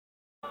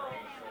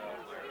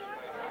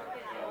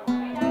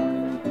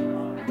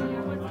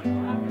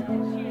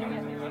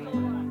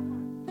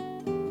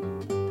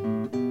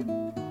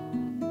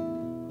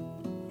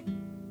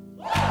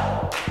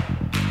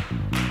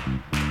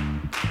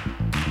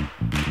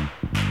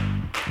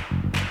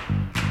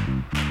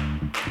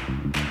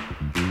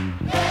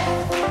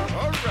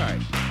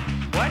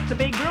the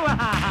big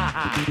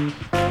brouhaha.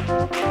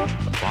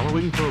 The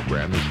following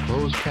program is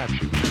closed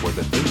captioned for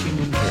the thinking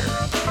impaired.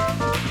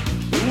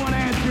 You want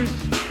answers?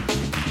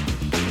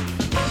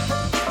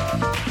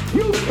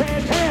 You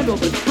can't handle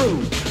the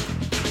truth.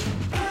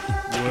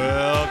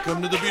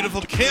 Welcome to the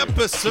beautiful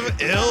campus of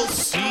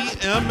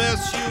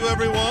LCMS U,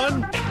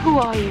 everyone. Who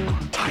are you?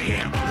 I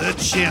am the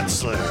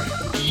Chancellor.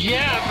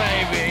 Yeah,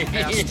 baby.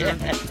 Pastor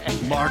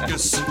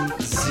Marcus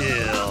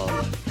Zill.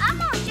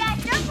 I'm on Jack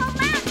Durfo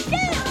Map too.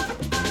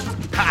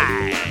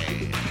 Hi.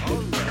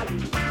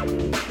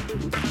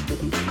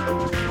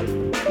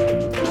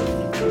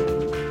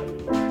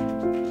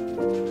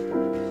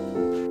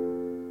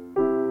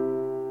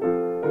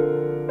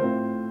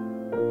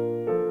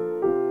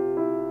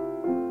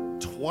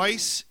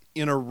 Twice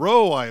in a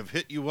row I have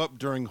hit you up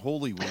during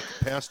Holy Week.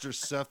 Pastor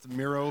Seth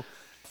Mierow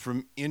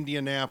from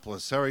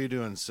Indianapolis. How are you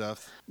doing,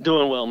 Seth?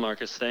 Doing well,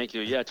 Marcus. Thank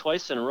you. Yeah,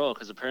 twice in a row,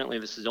 because apparently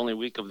this is the only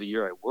week of the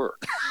year I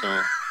work.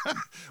 So.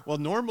 Well,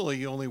 normally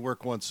you only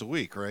work once a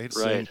week, right?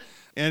 Right. So,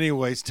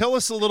 anyways, tell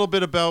us a little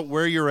bit about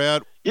where you're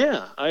at.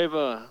 Yeah, I've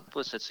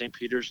was at St.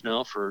 Peter's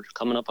now for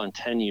coming up on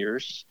 10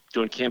 years,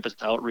 doing campus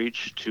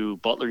outreach to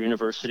Butler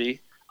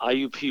University,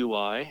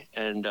 IUPUI,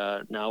 and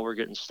now we're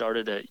getting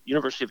started at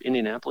University of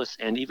Indianapolis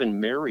and even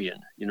Marian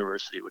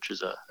University, which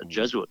is a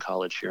Jesuit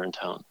college here in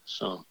town.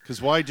 So,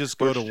 because why just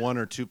go to one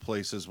or two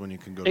places when you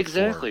can go to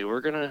exactly. 4?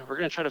 We're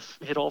gonna try to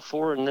hit all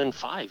 4 and then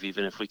 5,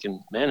 even if we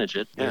can manage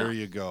it. Yeah. There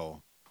you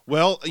go.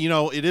 Well, you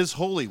know, it is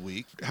Holy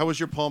Week. How was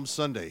your Palm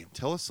Sunday?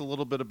 Tell us a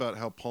little bit about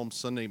how Palm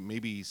Sunday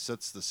maybe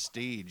sets the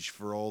stage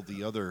for all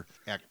the other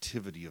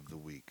activity of the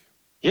week.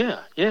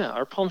 Yeah.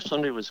 Our Palm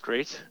Sunday was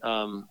great.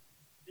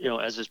 You know,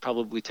 as is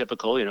probably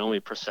typical, you know, we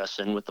process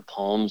in with the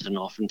palms, and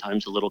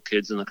oftentimes the little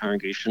kids in the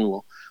congregation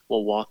will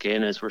walk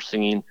in as we're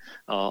singing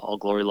All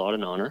Glory, Laud,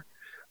 and Honor.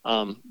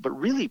 But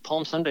really,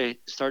 Palm Sunday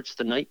starts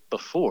the night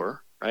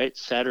before, right?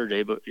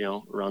 Saturday, but, you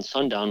know, around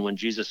sundown when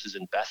Jesus is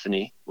in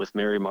Bethany with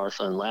Mary,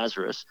 Martha, and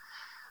Lazarus.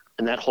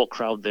 And that whole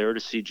crowd there to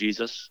see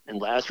Jesus and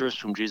Lazarus,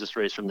 whom Jesus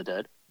raised from the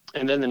dead.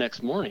 And then the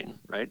next morning,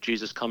 right,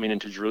 Jesus coming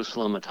into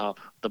Jerusalem atop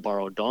the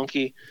borrowed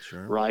donkey,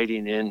 Sure.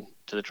 riding in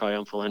to the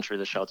triumphal entry,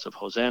 the shouts of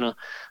Hosanna.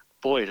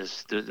 Boy,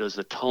 does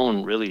the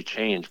tone really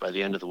change by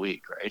the end of the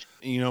week, right?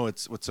 You know,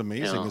 what's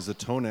amazing Yeah. is the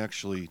tone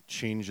actually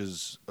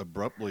changes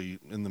abruptly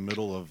in the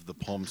middle of the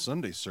Palm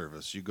Sunday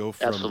service. You go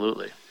from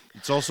Absolutely.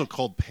 It's also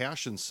called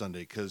Passion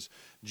Sunday because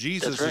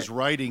Jesus That's right. is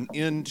riding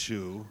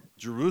into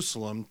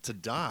Jerusalem to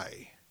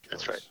die.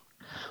 That's right.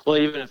 Well,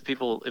 even if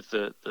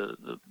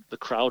the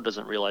crowd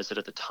doesn't realize it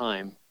at the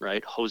time,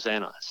 right?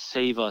 Hosanna,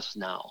 save us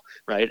now,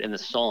 right? And the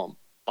psalm,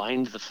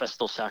 bind the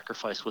festal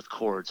sacrifice with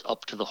cords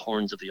up to the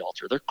horns of the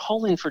altar. They're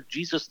calling for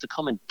Jesus to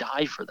come and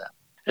die for them.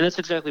 And that's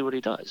exactly what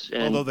he does.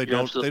 And Although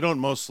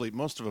most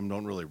of them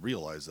don't really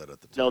realize that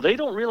at the time. No, they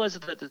don't realize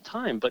it at the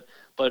time, but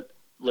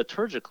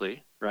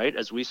liturgically, right,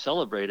 as we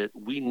celebrate it,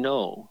 we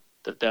know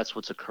that that's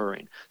what's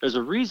occurring. There's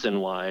a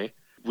reason why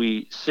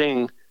we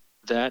sing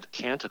that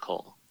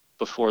canticle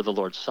before the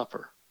Lord's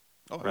Supper,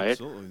 right?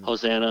 Absolutely.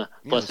 Hosanna,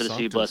 blessed is he,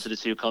 Sanctus. blessed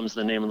is he who comes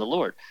in the name of the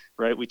Lord,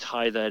 right? We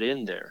tie that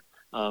in there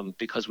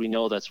because we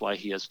know that's why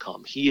he has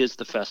come. He is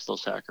the festal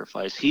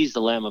sacrifice. He's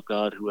the Lamb of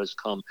God who has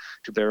come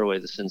to bear away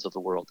the sins of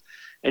the world.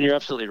 And you're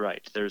absolutely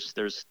right. There's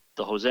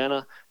the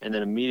Hosanna, and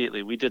then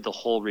immediately we did the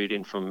whole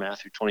reading from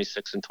Matthew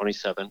 26 and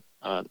 27,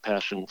 the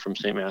Passion from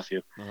St.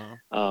 Matthew.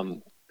 Uh-huh.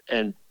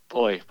 And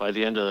boy, by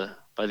the end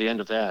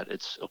of that,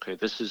 it's okay.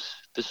 This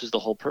is the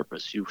whole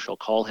purpose. You shall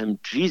call him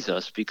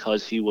Jesus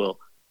because he will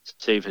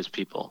save his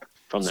people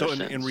from their So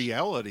sins. in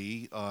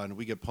reality,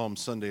 we get Palm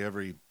Sunday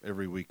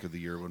every week of the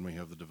year when we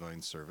have the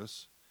divine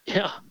service.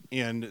 Yeah.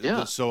 And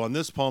Yeah. So on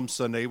this Palm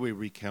Sunday, we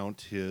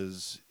recount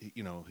his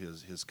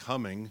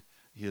coming,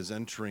 his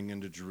entering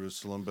into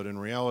Jerusalem. But in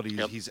reality,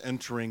 Yep. he's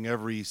entering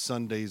every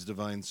Sunday's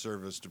divine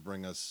service to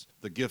bring us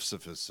the gifts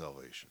of his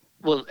salvation.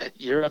 Well,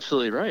 you're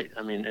absolutely right.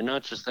 I mean, and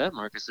not just that,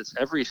 Marcus. It's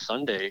every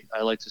Sunday,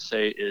 I like to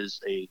say,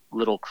 is a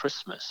little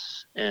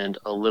Christmas and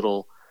a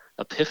little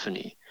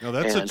Epiphany. Now,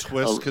 that's a and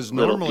twist because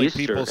little normally Easter,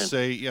 people and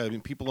say,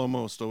 people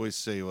almost always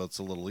say, well, it's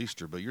a little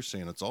Easter, but you're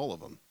saying it's all of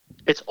them.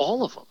 it's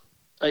all of them.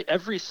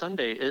 Every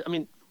Sunday, I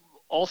mean,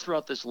 all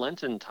throughout this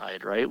Lenten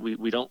tide, right?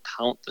 We don't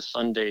count the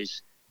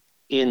Sundays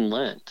in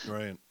Lent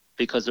Right.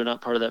 because they're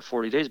not part of that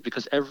 40 days,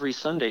 because every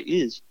Sunday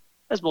is,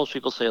 as most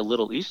people say, a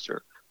little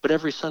Easter, but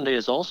every Sunday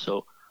is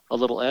also a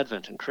little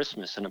Advent and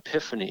Christmas and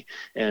Epiphany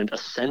and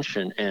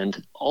Ascension,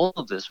 and all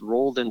of this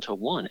rolled into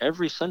one.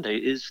 Every Sunday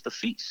is the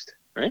feast,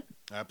 right?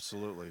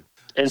 Absolutely.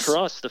 And for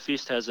us, the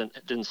feast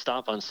didn't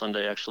stop on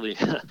Sunday. Actually,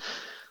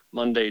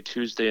 Monday,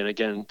 Tuesday, and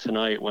again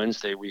tonight,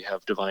 Wednesday, we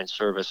have divine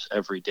service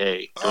every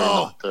day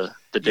during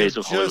the days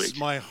of Holy Week.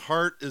 My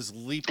heart is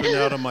leaping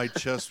out of my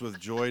chest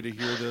with joy to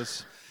hear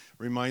this.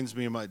 Reminds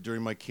me of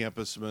during my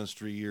campus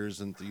ministry years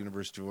at the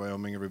University of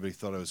Wyoming, everybody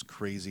thought I was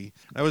crazy.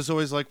 I was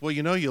always like, well,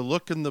 you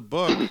look in the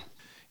book,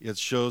 it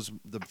shows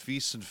the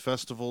feasts and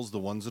festivals, the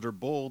ones that are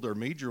bold are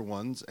major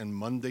ones, and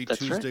Monday, That's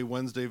Tuesday, right.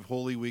 Wednesday of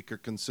Holy Week are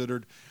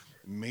considered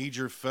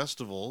major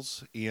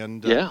festivals.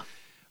 And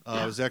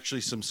It was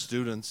actually some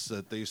students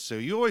that they say,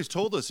 you always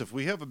told us if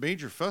we have a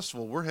major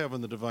festival, we're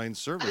having the divine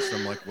service.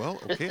 I'm like, well,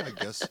 okay, I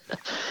guess.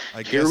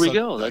 Here we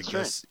go. That's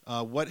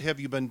right. What have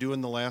you been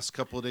doing the last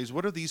couple of days?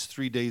 What are these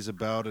 3 days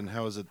about, and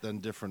how is it then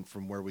different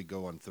from where we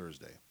go on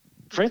Thursday?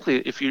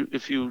 Frankly, if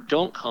you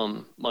don't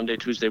come Monday,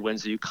 Tuesday,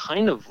 Wednesday, you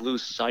kind of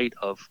lose sight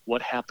of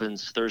what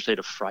happens Thursday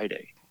to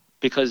Friday,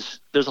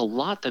 because there's a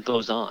lot that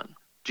goes on.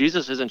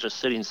 Jesus isn't just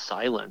sitting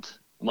silent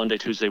Monday,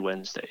 Tuesday,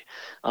 Wednesday.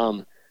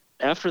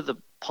 After the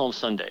Palm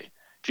Sunday,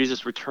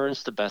 Jesus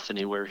returns to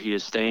Bethany, where he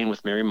is staying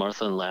with Mary,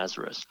 Martha, and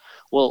Lazarus.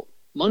 Well,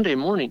 Monday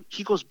morning,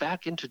 he goes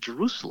back into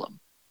Jerusalem,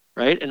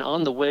 right? And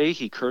on the way,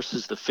 he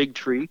curses the fig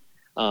tree.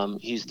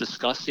 He's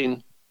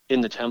discussing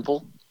in the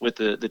temple with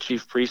the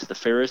chief priests, the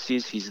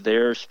Pharisees. He's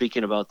there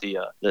speaking about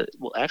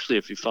well, actually,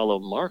 if you follow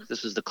Mark,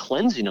 this is the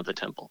cleansing of the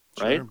temple,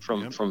 right?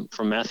 Sure,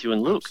 From Matthew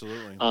and Luke.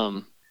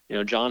 Absolutely.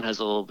 John has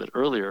a little bit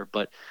earlier,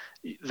 but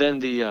then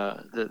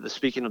the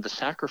speaking of the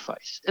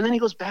sacrifice. And then he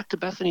goes back to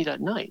Bethany that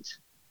night.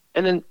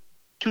 And then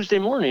Tuesday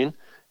morning,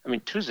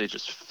 Tuesday's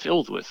just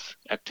filled with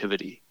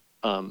activity.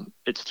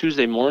 It's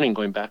Tuesday morning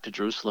going back to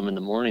Jerusalem. In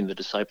the morning, the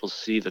disciples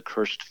see the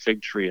cursed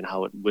fig tree and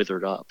how it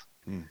withered up.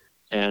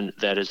 And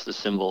that is the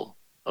symbol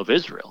of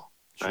Israel,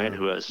 right?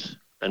 Who has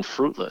been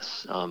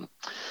fruitless. And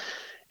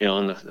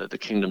the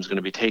kingdom's going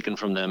to be taken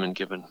from them and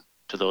given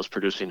to those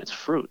producing its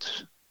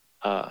fruits.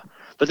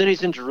 But then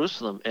he's in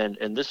Jerusalem,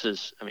 and this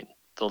is,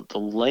 the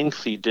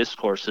lengthy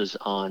discourses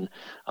on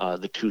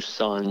the two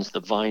sons,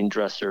 the vine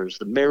dressers,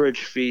 the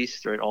marriage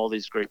feast, right? All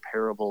these great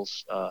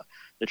parables,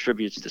 the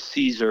tributes to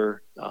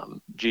Caesar,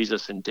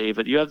 Jesus and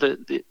David. You have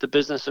the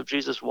business of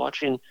Jesus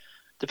watching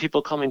the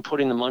people coming,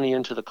 putting the money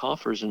into the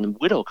coffers, and the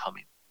widow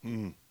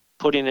coming,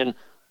 putting in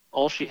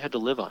all she had to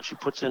live on. She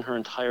puts in her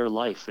entire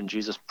life, and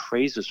Jesus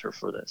praises her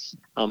for this.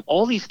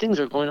 All these things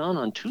are going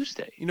on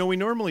Tuesday. We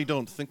normally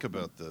don't think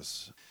about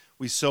this.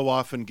 We so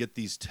often get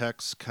these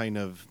texts kind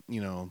of,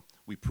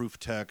 we proof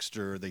text,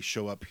 or they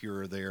show up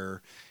here or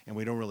there, and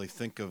we don't really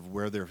think of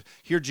where they're.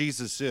 Here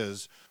Jesus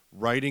is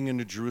riding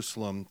into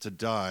Jerusalem to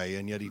die,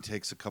 and yet he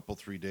takes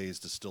 3 days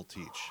to still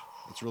teach.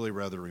 It's really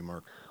rather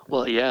remarkable.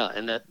 Well, yeah,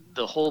 and that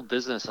the whole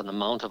business on the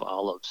Mount of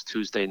Olives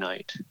Tuesday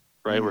night,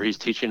 right, where he's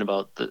teaching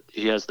about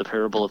he has the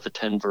parable of the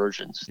 10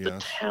 virgins, the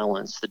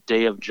talents, the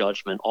day of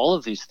judgment, all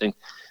of these things,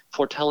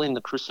 foretelling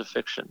the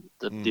crucifixion,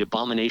 the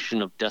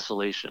abomination of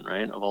desolation,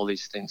 right, of all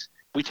these things.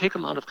 We take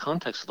them out of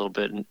context a little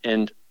bit,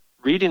 and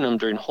reading them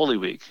during Holy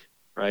Week,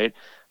 right?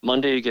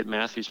 Monday you get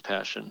Matthew's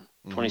Passion,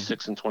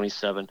 26 and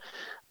 27,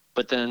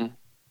 but then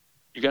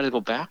you got to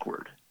go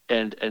backward,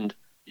 Sunday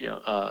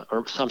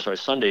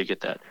you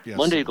get that. Yes.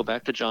 Monday you go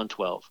back to John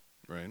 12.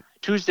 Right.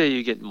 Tuesday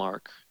you get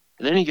Mark,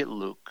 and then you get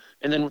Luke,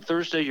 and then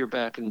Thursday you're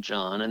back in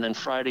John, and then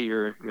Friday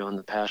you're in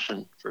the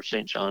Passion for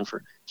St. John.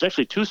 It's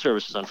actually 2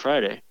 services on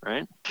Friday,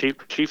 right?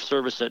 Chief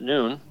service at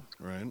noon.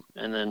 Right.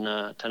 And then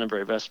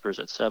Tenebrae Vespers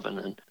at 7.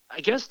 And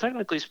I guess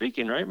technically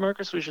speaking, right,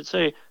 Marcus, we should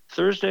say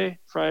Thursday,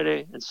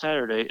 Friday, and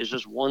Saturday is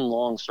just one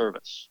long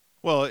service.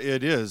 Well,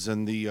 it is,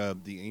 and the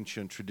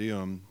ancient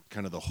Triduum,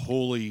 kind of the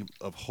holy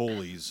of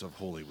holies of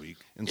Holy Week.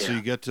 And so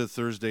you get to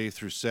Thursday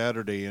through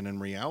Saturday, and in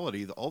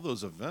reality, all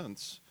those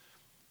events,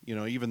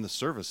 even the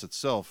service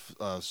itself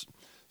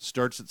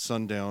starts at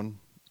sundown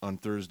on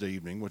Thursday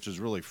evening, which is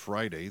really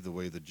Friday, the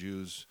way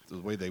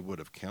they would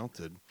have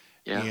counted.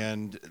 Yeah.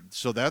 And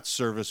so that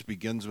service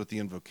begins with the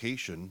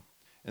invocation,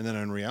 and then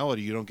in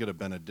reality, you don't get a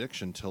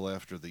benediction till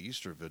after the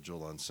Easter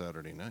Vigil on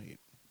Saturday night.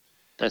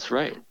 That's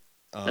right.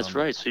 That's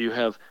right. So you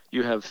have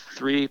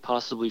 3,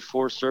 possibly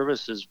 4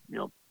 services,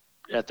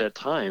 at that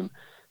time,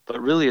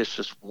 but really it's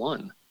just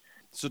one.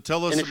 So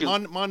tell us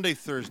Monday,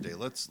 Thursday.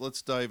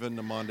 Let's dive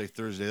into Monday,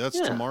 Thursday. That's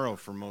tomorrow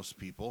for most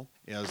people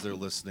as they're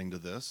listening to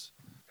this.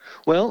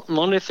 Well,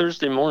 Monday,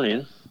 Thursday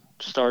morning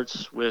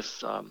starts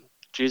with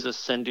Jesus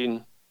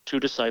sending 2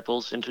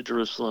 disciples into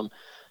Jerusalem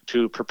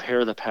to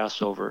prepare the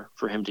Passover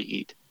for him to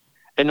eat.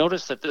 And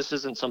notice that this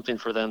isn't something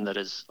for them that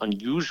is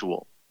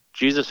unusual.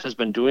 Jesus has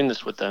been doing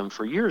this with them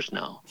for years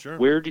now.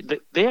 Sure.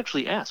 They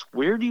actually ask,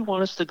 where do you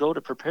want us to go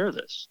to prepare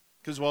this?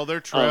 Because while they're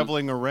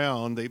traveling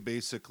around, they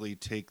basically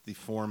take the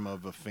form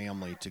of a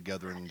family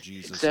together, and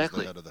Jesus is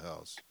the head of the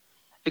house.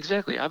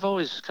 Exactly. I've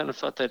always kind of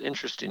thought that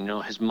interesting.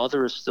 His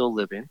mother is still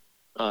living.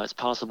 It's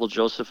possible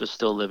Joseph is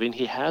still living.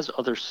 He has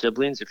other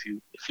siblings, if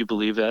you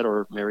believe that,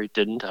 or Mary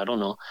didn't. I don't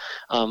know.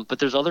 But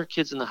there's other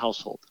kids in the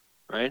household,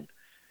 right?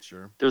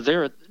 Sure. They're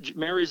there.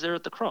 Mary's there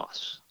at the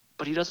cross.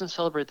 But he doesn't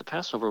celebrate the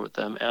Passover with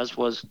them, as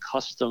was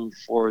custom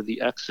for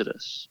the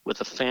Exodus with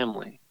a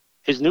family.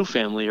 His new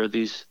family are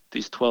these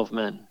 12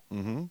 men,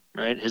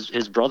 right?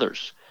 His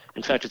brothers.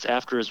 In fact, it's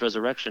after his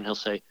resurrection, he'll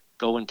say,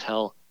 go and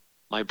tell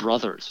my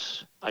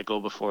brothers I go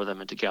before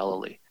them into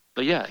Galilee.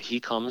 But yeah, he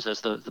comes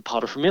as the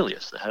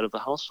paterfamilias, the head of the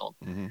household.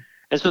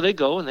 And so they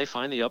go and they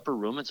find the upper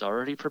room. It's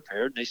already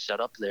prepared. They set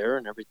up there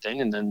and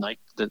everything. And then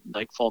the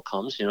nightfall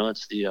comes.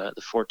 It's the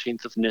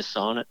 14th of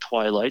Nisan at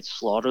twilight,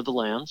 slaughter the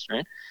lambs,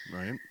 right?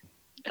 Right.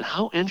 And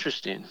how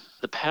interesting,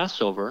 the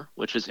Passover,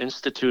 which is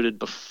instituted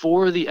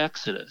before the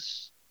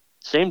Exodus,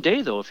 same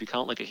day, though, if you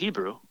count like a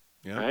Hebrew,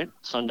 Yeah. right?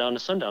 Sundown to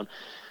sundown.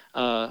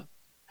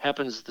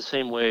 Happens the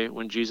same way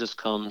when Jesus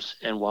comes,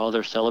 and while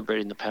they're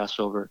celebrating the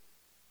Passover,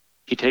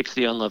 he takes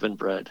the unleavened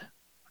bread,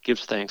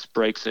 gives thanks,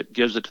 breaks it,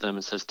 gives it to them,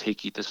 and says,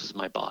 "Take, eat, this is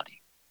my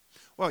body."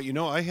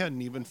 Well, I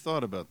hadn't even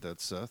thought about that,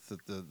 Seth,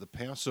 that the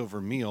Passover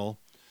meal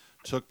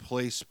took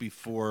place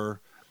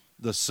before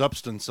the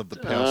substance of the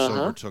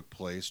Passover took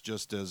place,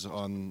 just as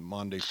on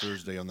Maundy,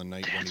 Thursday, on the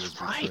night when he was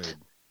betrayed.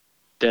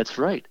 That's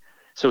right.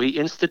 So he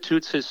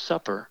institutes his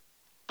supper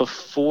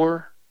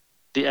before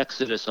the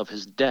exodus of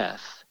his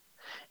death,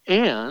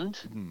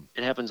 and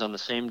it happens on the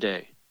same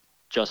day,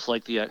 just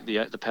like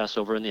the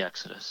Passover and the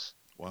Exodus.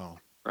 Wow.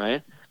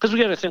 Right? Because we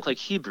got to think like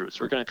Hebrews.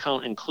 We're going to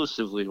count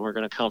inclusively. We're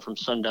going to count from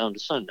sundown to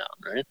sundown,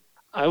 right?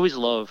 I always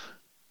love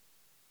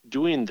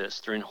doing this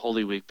during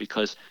Holy Week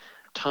because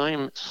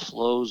time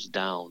slows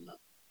down,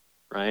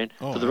 right?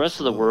 Oh, for the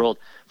rest absolutely.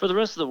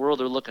 of the world,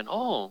 they're looking,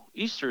 oh,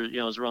 Easter,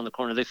 is around the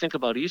corner. They think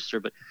about Easter,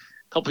 but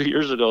a couple of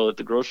years ago at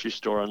the grocery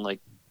store on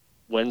like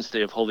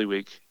Wednesday of Holy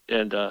Week,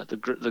 and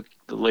the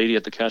lady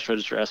at the cash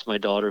register asked my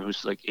daughter,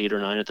 who's like 8 or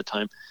 9 at the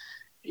time,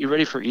 "You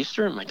ready for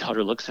Easter?" And my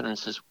daughter looks at her and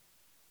says,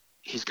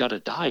 "He's got to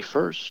die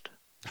first."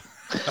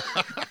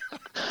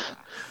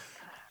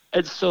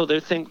 And so they're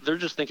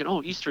just thinking,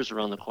 oh, Easter's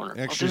around the corner.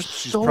 Actually, there's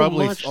she's so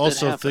probably much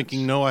also that happens.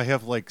 thinking, no, I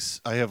have like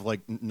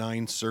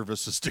 9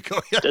 services to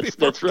go yet.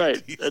 That's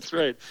right. That's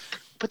right.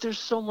 But there's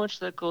so much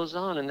that goes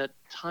on, and that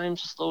time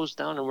slows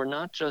down, and we're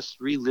not just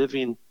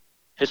reliving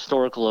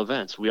historical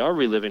events. We are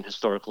reliving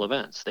historical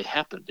events. They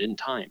happened in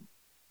time.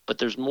 But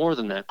there's more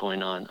than that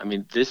going on. I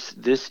mean, this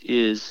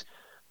is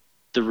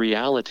the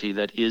reality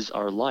that is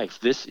our life.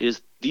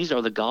 These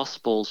are the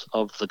Gospels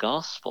of the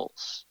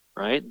Gospels,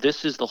 right?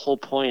 This is the whole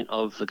point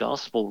of the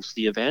Gospels,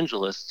 the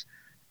evangelists.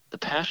 The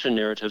passion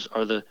narratives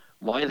are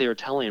why they are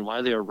telling,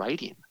 why they are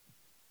writing.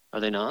 Are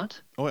they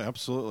not? Oh,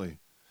 absolutely.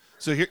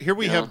 So here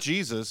we have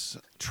Jesus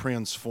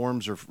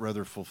transforms, or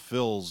rather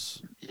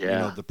fulfills,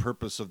 the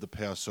purpose of the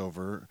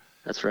Passover.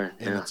 That's right.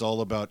 And it's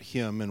all about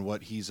him and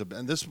what he's about.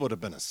 And this would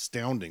have been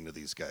astounding to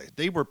these guys.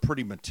 They were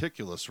pretty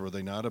meticulous, were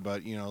they not,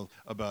 about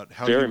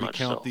how Very you much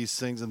recount so. these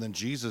things. And then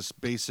Jesus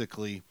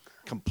basically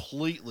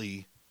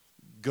completely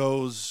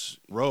goes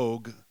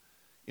rogue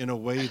in a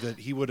way that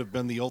he would have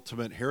been the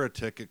ultimate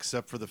heretic,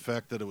 except for the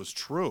fact that it was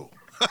true.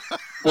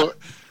 Well,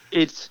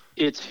 it's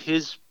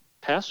his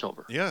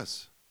Passover.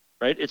 Yes.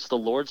 Right? It's the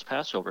Lord's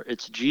Passover.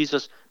 It's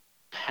Jesus'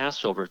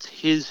 Passover. It's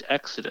his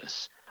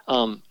Exodus.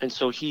 And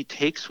so he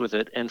takes with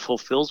it and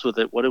fulfills with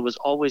it what it was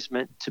always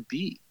meant to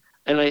be.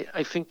 And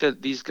I think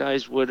that these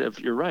guys would have,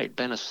 you're right,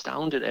 been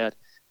astounded at,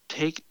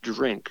 take,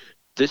 drink,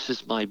 this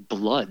is my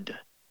blood.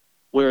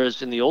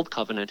 Whereas in the Old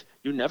Covenant,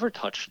 you never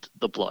touched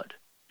the blood.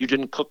 You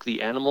didn't cook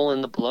the animal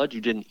in the blood.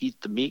 You didn't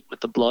eat the meat with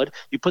the blood.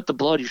 You put the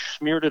blood, you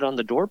smeared it on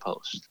the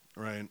doorpost.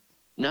 Right.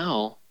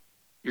 Now,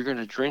 you're going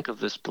to drink of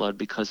this blood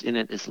because in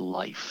it is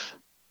life.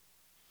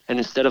 And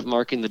instead of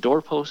marking the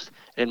doorpost,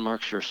 it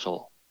marks your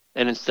soul.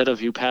 And instead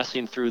of you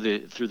passing through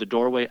the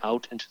doorway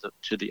out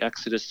into the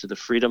Exodus, to the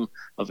freedom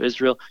of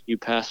Israel, you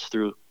pass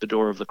through the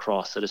door of the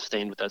cross that is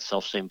stained with that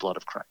self-same blood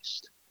of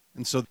Christ.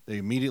 And so they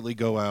immediately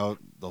go out,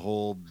 the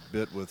whole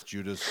bit with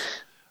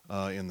Judas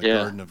in the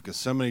Garden of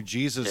Gethsemane.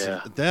 Jesus,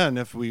 then,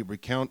 if we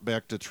recount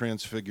back to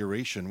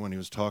Transfiguration, when he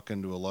was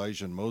talking to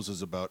Elijah and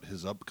Moses about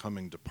his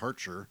upcoming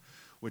departure,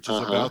 which is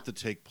about to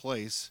take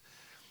place.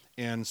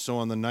 And so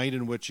on the night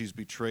in which he's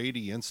betrayed,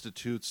 he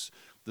institutes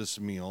this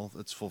meal.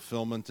 It's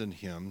fulfillment in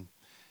him.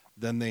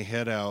 Then they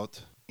head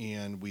out,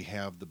 and we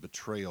have the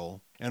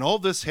betrayal. And all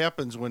this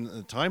happens when,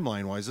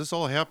 timeline-wise, this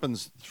all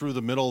happens through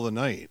the middle of the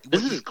night.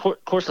 This is a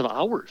course of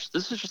hours.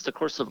 This is just a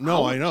course of hours.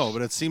 No, I know,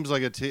 but it seems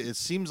like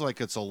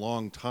it's a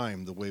long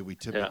time the way we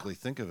typically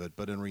think of it.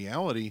 But in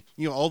reality,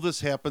 all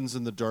this happens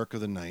in the dark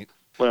of the night.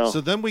 Well,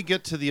 so then we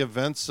get to the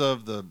events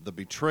of the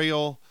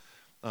betrayal,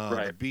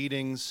 the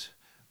beatings,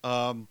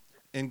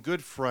 and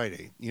Good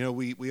Friday.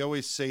 We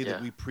always say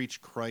that we preach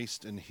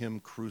Christ and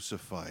him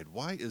crucified.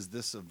 Why is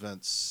this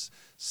event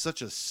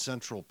such a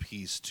central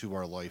piece to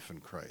our life in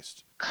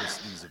Christ,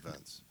 these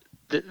events?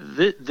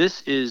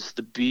 This is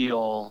the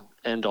be-all,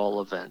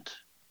 end-all event,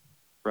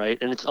 right?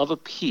 And it's of a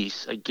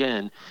piece,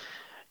 again,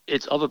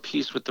 it's of a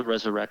piece with the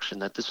resurrection,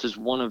 that this is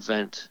one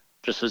event,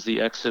 just as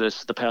the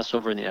Exodus, the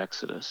Passover and the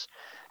Exodus,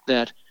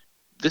 that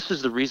this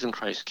is the reason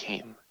Christ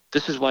came.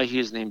 This is why he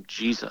is named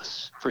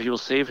Jesus, for he will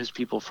save his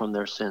people from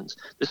their sins.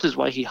 This is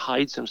why he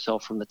hides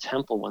himself from the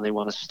temple when they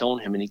want to stone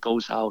him, and he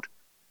goes out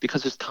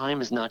because his time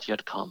has not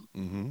yet come.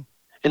 Mm-hmm.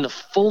 In the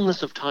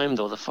fullness of time,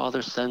 though, the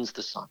Father sends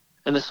the Son,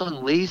 and the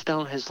Son lays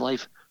down his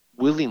life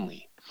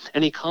willingly,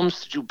 and he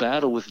comes to do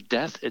battle with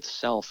death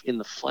itself in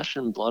the flesh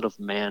and blood of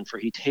man, for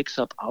he takes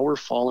up our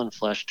fallen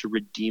flesh to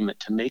redeem it,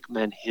 to make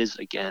men his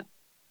again.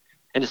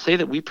 And to say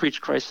that we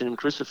preach Christ and him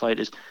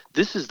crucified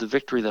this is the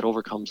victory that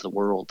overcomes the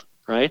world.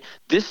 Right?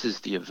 This is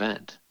the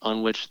event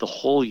on which the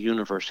whole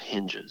universe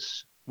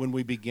hinges. When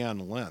we began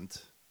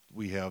Lent,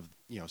 we have,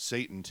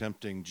 Satan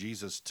tempting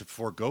Jesus to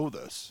forego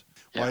this.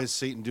 Yeah. Why is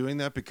Satan doing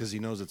that? Because he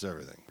knows it's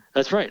everything.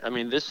 That's right. I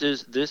mean, this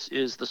is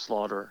the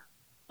slaughter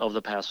of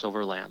the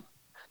Passover lamb.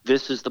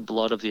 This is the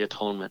blood of the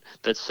atonement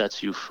that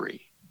sets you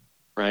free,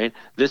 right?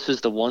 This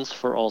is the once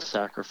for all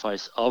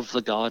sacrifice of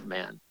the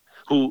God-man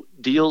who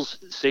deals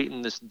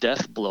Satan this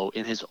death blow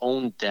in his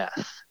own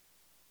death,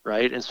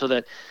 right? And so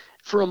that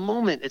for a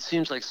moment, it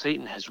seems like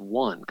Satan has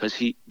won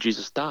because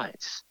Jesus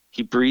dies.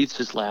 He breathes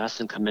his last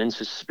and commends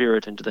his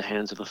spirit into the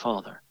hands of the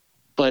Father.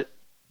 But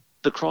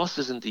the cross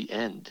isn't the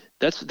end.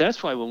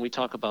 That's why when we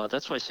talk about,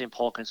 that's why St.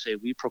 Paul can say,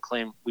 we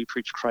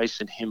preach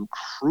Christ and him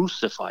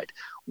crucified.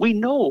 We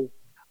know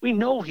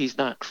he's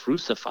not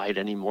crucified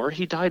anymore.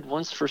 He died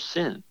once for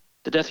sin.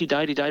 The death he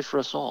died for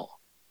us all.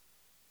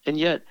 And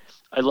yet,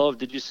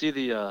 did you see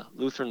the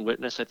Lutheran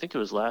Witness? I think it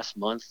was last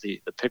month, the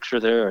picture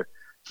there.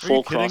 Are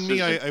you kidding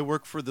me? I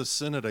work for the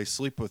Synod. I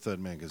sleep with that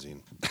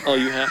magazine. Oh,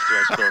 you have to,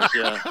 I suppose,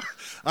 yeah.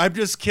 I'm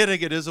just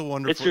kidding. It is a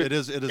wonderful,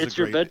 it's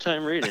your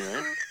bedtime reading,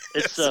 right?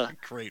 It's a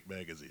great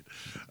magazine.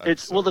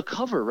 The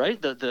cover,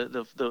 right?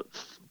 The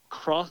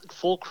cross,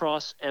 full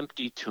cross,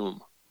 empty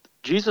tomb.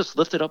 Jesus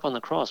lifted up on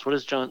the cross. What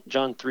is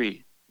John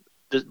 3?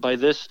 By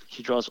this,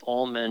 he draws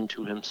all men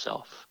to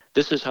himself.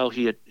 This is how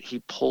he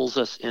pulls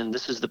us in.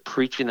 This is the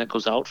preaching that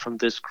goes out from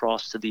this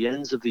cross to the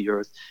ends of the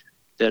earth,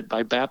 that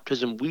by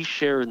baptism we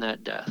share in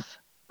that death,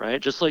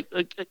 right? Just like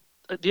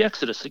the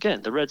Exodus,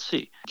 again, the Red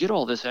Sea. Get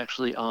all this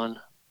actually on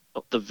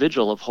the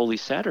vigil of Holy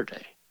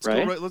Saturday,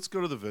 right? Let's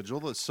go to the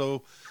vigil.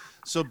 So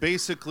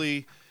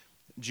basically,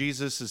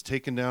 Jesus is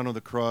taken down on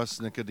the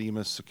cross.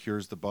 Nicodemus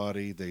secures the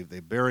body. They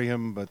bury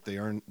him, but they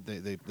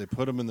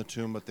put him in the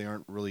tomb, but they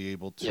aren't really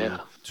able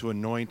to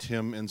anoint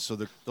him. And so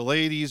the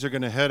ladies are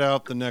going to head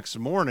out the next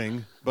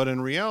morning. But in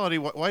reality,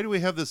 why do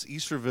we have this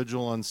Easter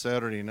vigil on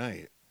Saturday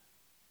night?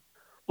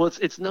 Well,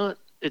 it is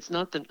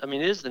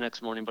the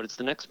next morning, but it's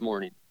the next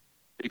morning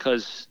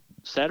because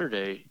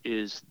Saturday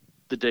is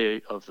the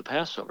day of the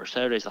Passover.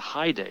 Saturday is the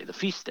high day, the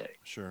feast day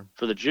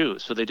for the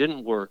Jews. So they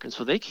didn't work. And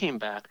so they came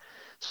back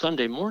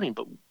Sunday morning.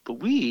 But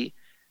we,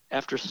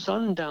 after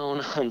sundown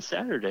on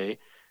Saturday,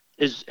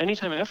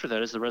 anytime after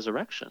that is the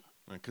resurrection.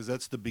 Because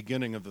that's the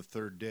beginning of the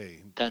third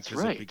day. That's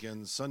right. It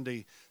begins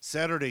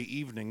Saturday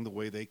evening, the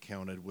way they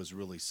counted was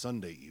really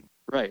Sunday evening.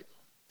 Right.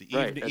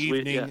 The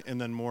evening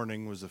and then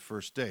morning was the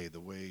first day,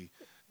 the way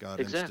God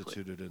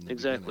instituted it in the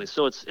beginning.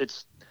 So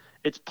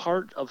it's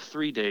part of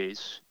 3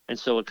 days, and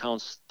so it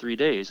counts 3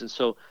 days. And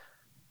so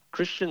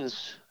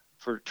Christians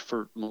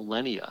for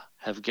millennia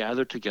have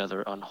gathered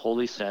together on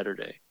Holy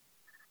Saturday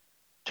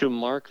to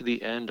mark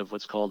the end of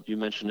what's called, you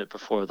mentioned it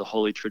before, the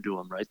Holy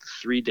Triduum, right? The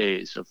 3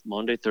 days of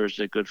Monday,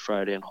 Thursday, Good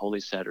Friday, and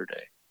Holy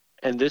Saturday.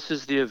 And this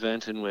is the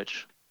event in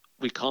which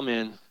we come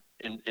in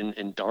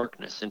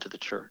darkness into the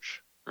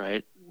church,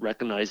 right?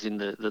 Recognizing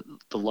the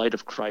light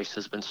of Christ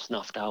has been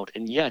snuffed out.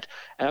 And yet,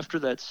 after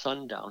that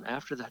sundown,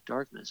 after that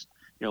darkness,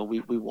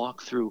 we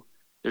walk through,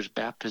 there's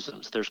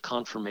baptisms, there's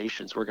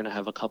confirmations. We're going to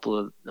have a couple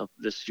of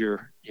this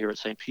year here at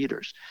St.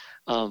 Peter's.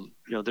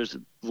 There's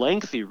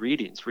lengthy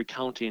readings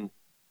recounting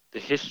the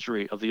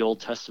history of the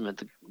Old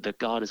Testament, that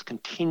God is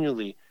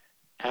continually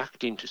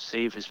acting to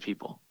save his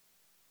people,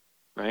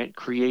 right?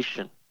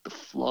 Creation, the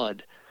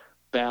flood,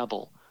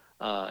 Babel,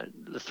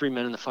 the 3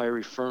 men in the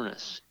fiery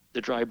furnace, the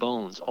dry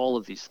bones, all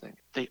of these things,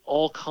 they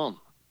all come.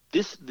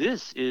 This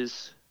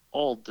is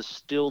all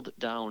distilled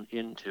down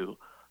into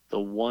the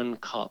one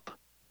cup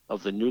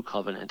of the new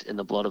covenant in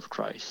the blood of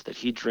Christ that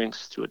he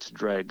drinks to its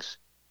dregs,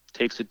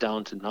 takes it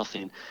down to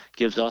nothing,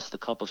 gives us the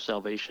cup of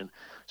salvation.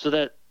 So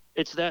that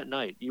it's that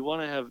night. You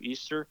want to have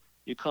Easter,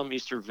 you come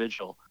Easter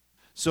Vigil.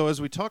 So as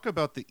we talk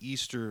about the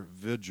Easter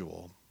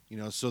Vigil,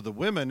 so the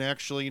women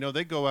actually,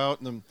 they go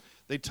out and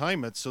they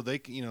time it so they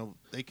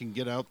can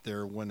get out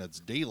there when it's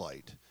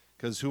daylight.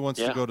 Because who wants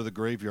to go to the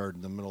graveyard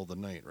in the middle of the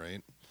night,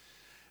 right?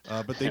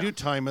 But they do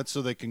time it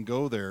so they can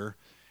go there.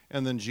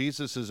 And then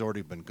Jesus has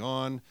already been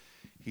gone.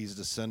 He's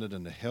descended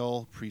into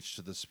hell, preached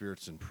to the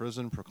spirits in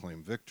prison,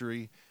 proclaimed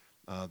victory.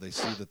 They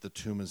see that the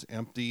tomb is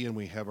empty, and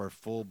we have our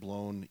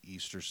full-blown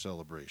Easter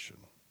celebration.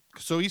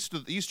 So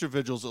the Easter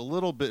Vigil is a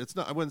little bit, it's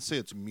not, I wouldn't say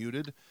it's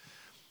muted,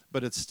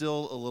 but it's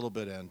still a little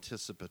bit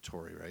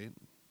anticipatory, right?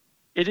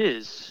 It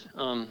is.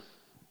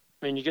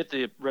 You get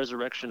the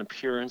resurrection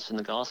appearance in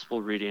the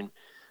gospel reading.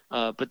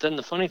 But then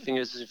the funny thing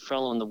is, if you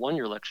follow in the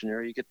one-year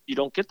lectionary, you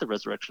don't get the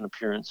resurrection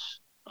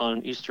appearance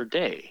on Easter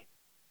Day.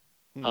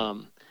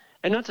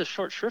 And not to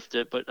short shrift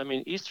it, but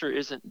Easter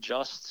isn't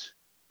just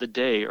the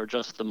day or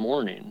just the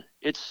morning.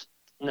 It's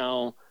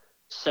now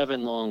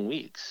 7 long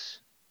weeks,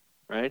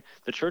 right?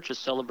 The church is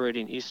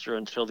celebrating Easter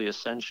until the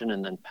Ascension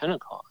and then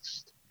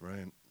Pentecost.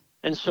 Right.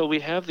 And so we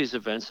have these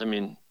events.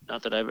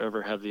 Not that I've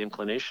ever had the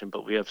inclination,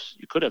 but you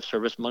could have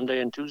service Monday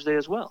and Tuesday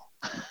as well.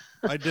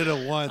 I did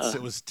it once.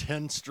 It was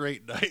 10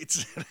 straight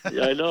nights.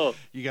 Yeah, I know.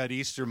 You got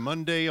Easter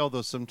Monday,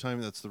 although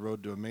sometimes that's the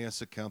Road to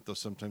Emmaus account, though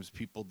sometimes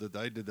people did.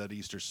 I did that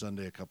Easter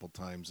Sunday a couple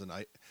times, and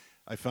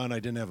I found I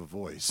didn't have a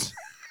voice.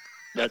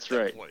 That's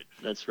right.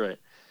 That's right.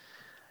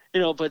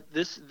 But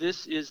this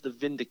is the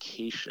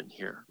vindication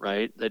here,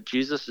 right? That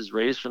Jesus is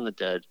raised from the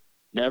dead,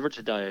 never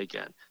to die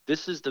again.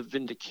 This is the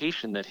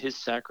vindication that his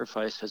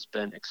sacrifice has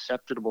been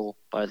acceptable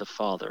by the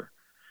Father,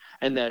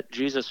 and that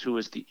Jesus, who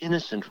is the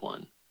innocent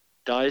one,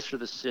 dies for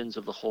the sins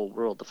of the whole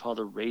world, the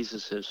Father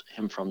raises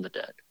him from the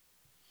dead,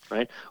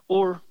 right?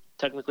 Or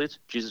technically it's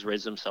Jesus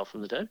raises himself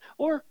from the dead,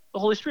 or the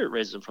Holy Spirit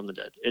raises him from the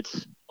dead.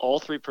 It's all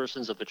three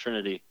persons of the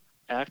Trinity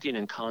acting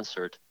in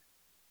concert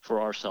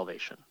for our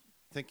salvation.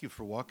 Thank you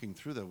for walking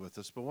through that with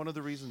us. But one of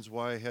the reasons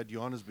why I had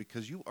you on is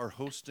because you are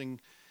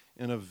hosting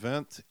an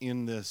event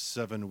in this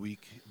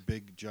 7-week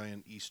big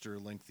giant Easter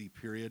lengthy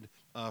period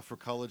for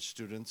college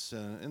students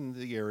in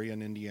the area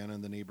in Indiana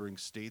and the neighboring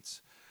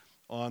states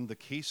on the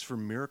case for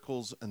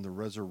miracles and the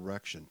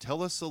resurrection.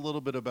 Tell us a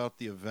little bit about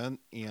the event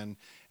and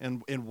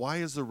why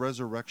is the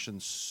resurrection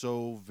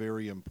so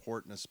very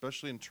important,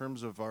 especially in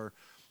terms of our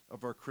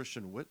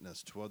Christian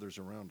witness to others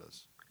around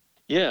us.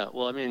 Yeah,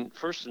 well, I mean,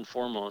 first and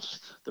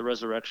foremost, the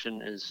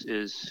resurrection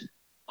is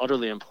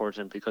utterly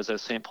important because,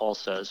 as St. Paul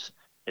says,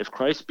 if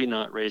Christ be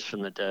not raised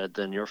from the dead,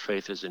 then your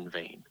faith is in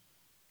vain.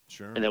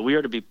 Sure. And that we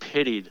are to be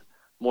pitied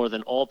more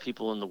than all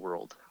people in the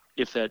world.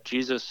 If that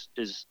Jesus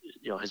is,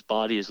 his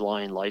body is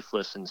lying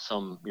lifeless in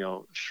some,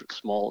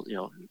 small,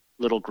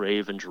 little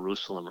grave in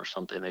Jerusalem or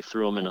something, they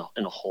threw him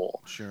in a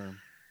hole. Sure.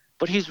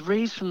 But he's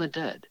raised from the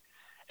dead,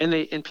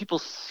 and people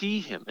see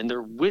him, and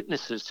they're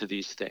witnesses to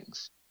these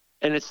things.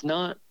 And it's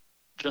not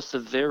just a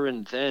there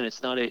and then.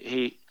 It's not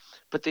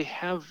but they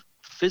have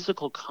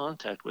physical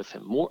contact with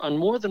him on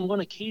more than one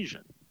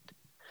occasion.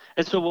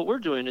 And so what we're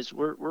doing is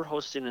we're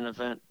hosting an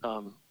event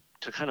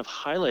to kind of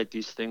highlight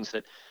these things,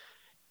 that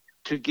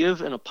to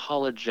give an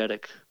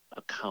apologetic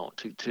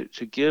account,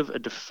 to give a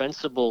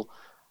defensible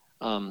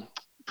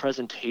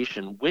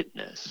presentation,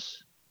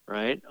 witness,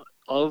 right,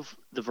 of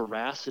the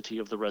veracity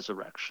of the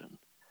resurrection.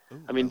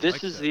 Ooh, I mean,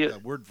 this is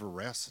that word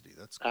veracity.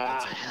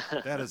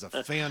 That is a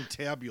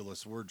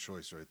fantabulous word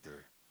choice right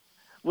there.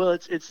 Well,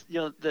 it's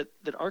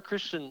that our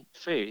Christian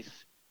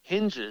faith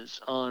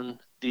hinges on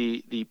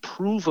the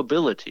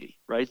provability,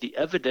 right, the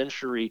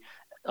evidentiary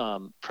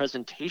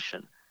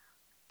presentation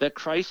that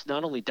Christ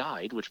not only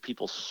died, which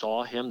people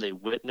saw him, they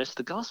witnessed.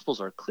 The Gospels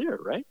are clear,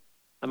 right?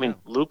 I mean, yeah.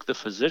 Luke, the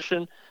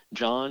physician,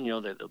 John,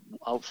 the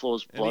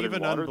outflows blood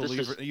and water.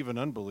 Even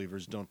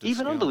unbelievers don't discount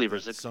even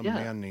unbelievers, that some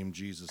man named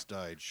Jesus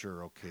died.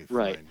 Sure, okay, fine.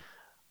 Right.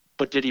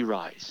 But did he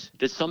rise?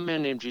 Did some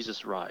man named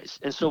Jesus rise?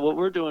 And so what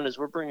we're doing is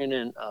we're bringing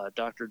in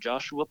Dr.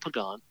 Joshua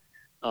Pagan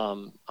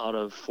out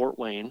of Fort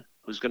Wayne,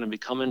 who's going to be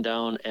coming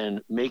down and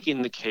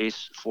making the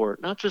case for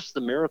not just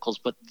the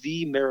miracles, but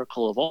the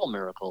miracle of all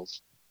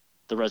miracles,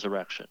 the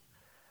resurrection.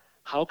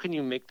 How can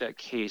you make that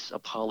case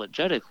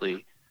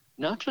apologetically,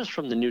 not just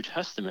from the New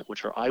Testament,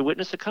 which are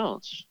eyewitness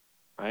accounts,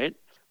 right,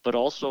 but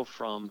also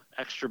from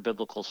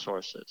extra-biblical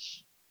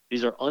sources?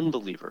 These are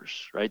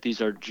unbelievers, right?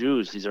 These are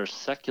Jews. These are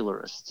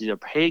secularists. These are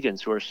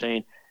pagans who are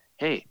saying,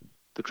 hey,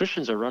 the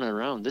Christians are running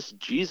around. This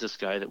Jesus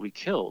guy that we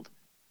killed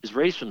is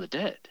raised from the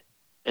dead.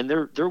 And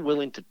they're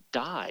willing to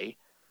die,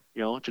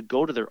 to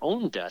go to their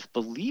own death,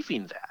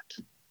 believing that.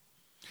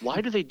 Why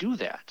do they do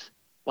that?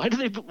 Why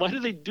do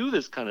they do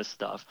this kind of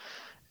stuff?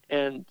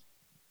 And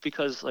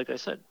because, like I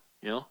said,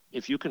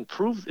 if you can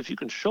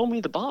show me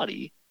the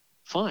body,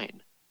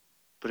 fine.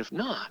 But if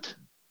not,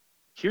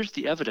 here's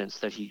the evidence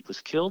that he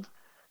was killed,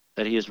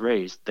 that he is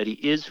raised, that he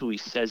is who he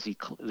says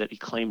that he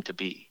claimed to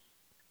be,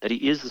 that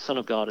he is the Son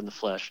of God in the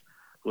flesh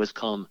who has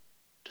come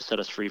to set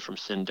us free from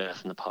sin,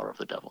 death, and the power of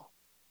the devil.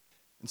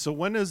 And so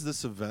when is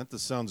this event?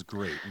 This sounds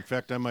great. In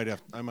fact, I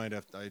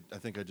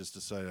think I just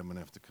decided I'm going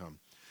to have to come.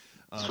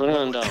 Swing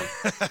on down.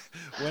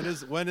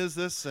 When is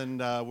this, and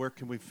where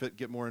can we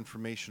get more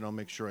information? I'll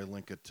make sure I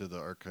link it to the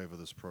archive of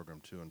this program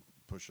too, and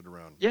push it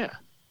around.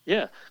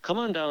 Yeah. Come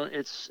on down.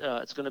 It's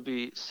going to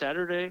be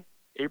Saturday,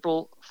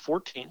 April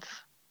 14th.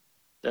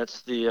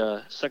 That's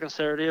the second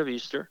Saturday of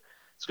Easter.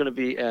 It's going to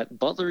be at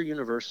Butler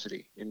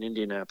University in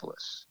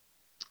Indianapolis.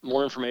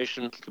 More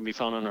information can be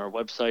found on our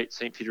website,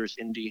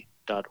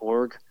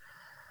 stpetersindy.org.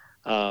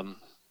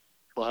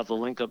 We'll have the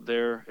link up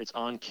there. It's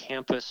on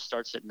campus,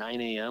 starts at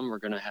 9 a.m. We're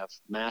going to have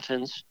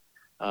matins.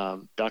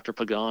 Dr.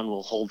 Pagan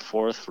will hold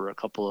forth for a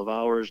couple of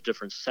hours,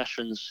 different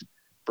sessions,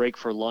 break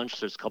for lunch.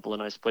 There's a couple of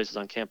nice places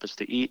on campus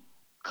to eat.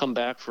 Come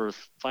back for a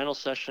final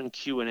session,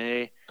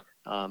 Q&A.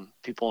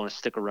 People want to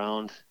stick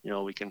around.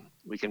 We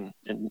can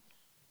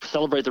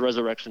celebrate the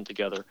resurrection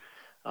together.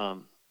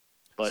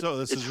 But so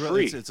this is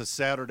free. It's a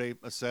Saturday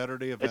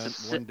event,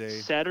 it's a one day.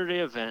 Saturday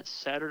event,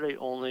 Saturday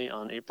only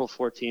on April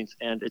 14th,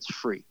 and it's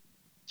free.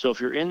 So if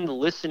you're in the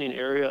listening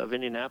area of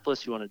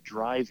Indianapolis, you want to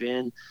drive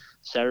in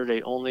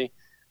Saturday only,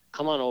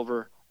 come on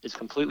over. It's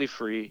completely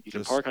free. You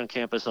can park on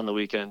campus on the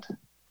weekend.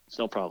 It's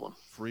no problem.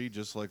 Free,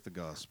 just like the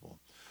gospel.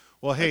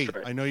 Well, hey,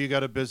 right. I know you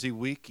got a busy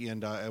week,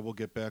 and I will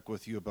get back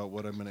with you about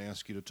what I'm going to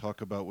ask you to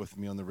talk about with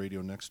me on the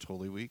radio next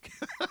Holy Week.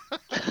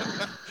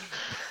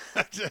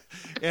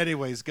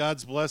 Anyways,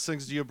 God's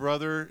blessings to you,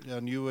 brother,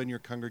 and you and your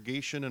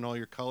congregation and all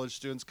your college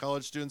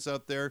students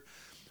out there.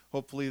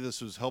 Hopefully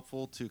this was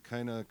helpful to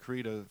kind of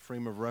create a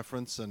frame of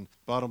reference. And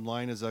bottom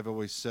line, as I've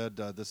always said,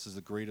 this is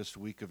the greatest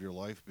week of your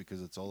life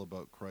because it's all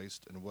about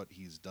Christ and what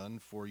he's done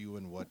for you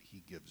and what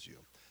he gives you.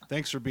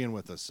 Thanks for being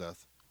with us,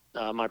 Seth.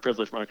 My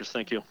privilege, Marcus.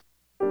 Thank you.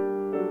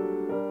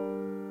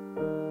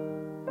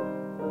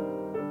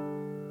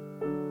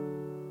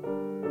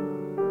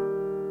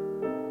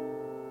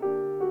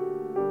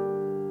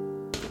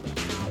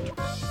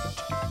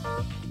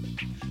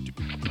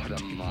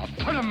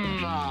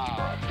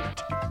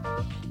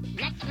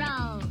 Let's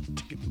roll.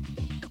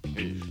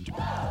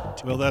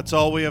 Well, that's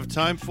all we have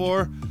time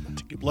for.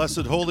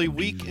 Blessed Holy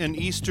Week and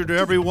Easter to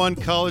everyone.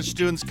 College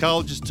students,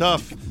 college is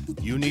tough.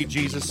 You need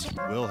Jesus,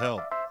 we'll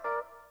help.